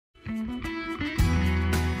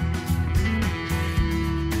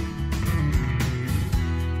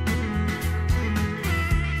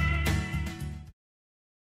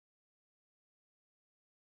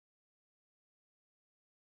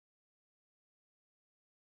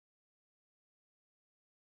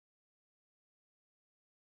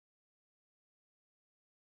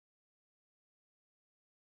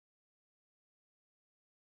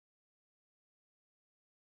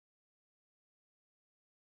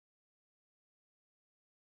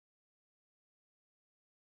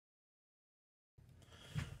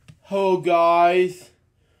Hello guys,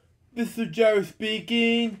 this is Jerry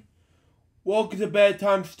speaking. Welcome to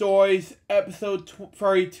Bedtime Stories, episode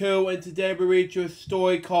 32, and today we read you a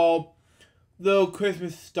story called Little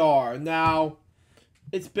Christmas Star. Now,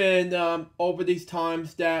 it's been over these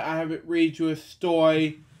times that I haven't read you a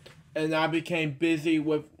story, and I became busy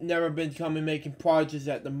with never been coming making projects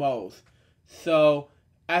at the most. So,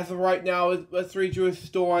 as of right now, let's read you a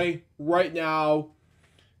story right now.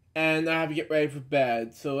 And I have to get ready for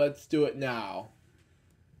bed, so let's do it now.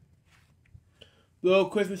 Little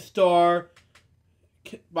Christmas Star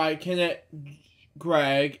by Kenneth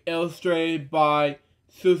Gregg, illustrated by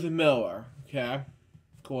Susan Miller. Okay,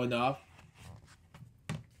 cool enough.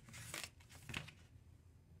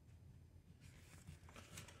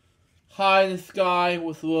 High in the sky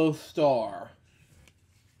was a little star.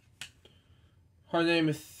 Her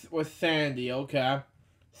name was Sandy, okay?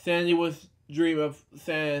 Sandy was dream of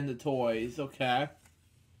Santa and the toys, okay?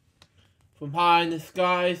 From high in the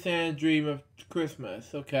sky, Santa dream of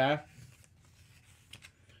Christmas, okay?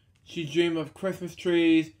 She dream of Christmas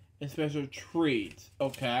trees and special treats,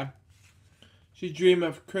 okay? She dream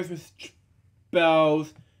of Christmas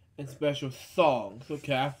bells and special songs,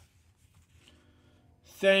 okay?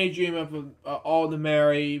 Santa dream of all the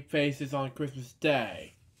merry faces on Christmas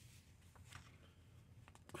Day.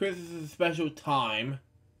 Christmas is a special time,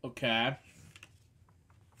 okay?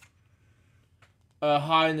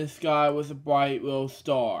 High in the sky was a bright little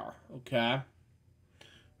star, okay?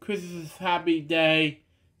 Christmas is a happy day,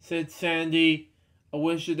 said Sandy. I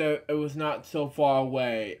wish that it was not so far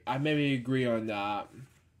away. I maybe agree on that.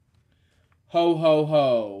 Ho, ho,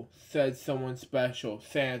 ho, said someone special,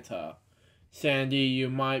 Santa. Sandy, you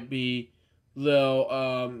might be little,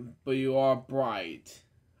 but you are bright.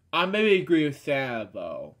 I maybe agree with Santa,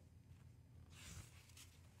 though.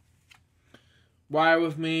 Ride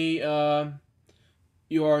with me,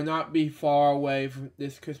 you are not be far away from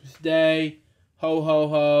this Christmas day. Ho, ho,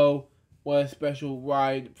 ho. What a special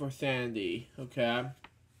ride for Sandy. Okay.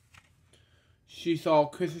 She saw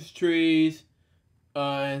Christmas trees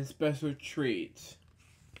and special treats.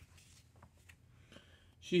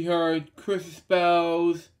 She heard Christmas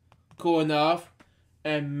bells, cool enough,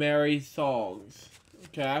 and merry songs.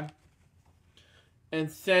 Okay.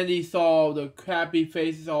 And Sandy saw the happy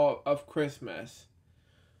faces of Christmas.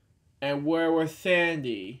 And where was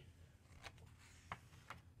Sandy?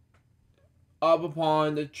 Up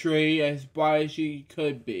upon the tree, as bright as she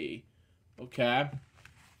could be. Okay?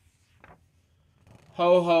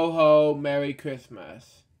 Ho, ho, ho, Merry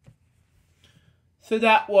Christmas. So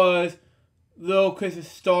that was Little Christmas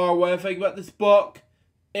Star. What do I think about this book?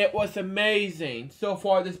 It was amazing. So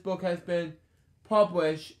far, this book has been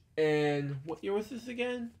published in... What year was this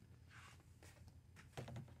again?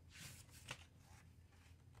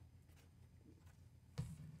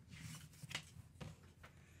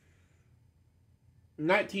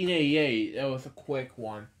 1988. That was a quick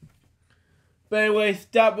one. But anyways,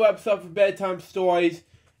 that wraps up for Bedtime Stories,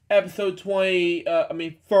 episode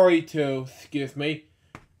 32, excuse me.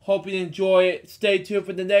 Hope you enjoy it. Stay tuned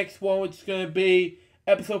for the next one, which is going to be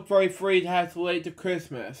episode 33 that has to relate to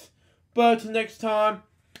Christmas. But until next time,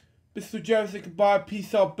 Mr. Jefferson, goodbye,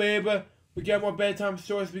 peace out, baby. We get more Bedtime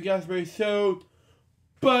Stories for you guys very soon.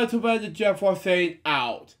 But until then, the Jeff was saying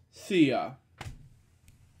out. See ya.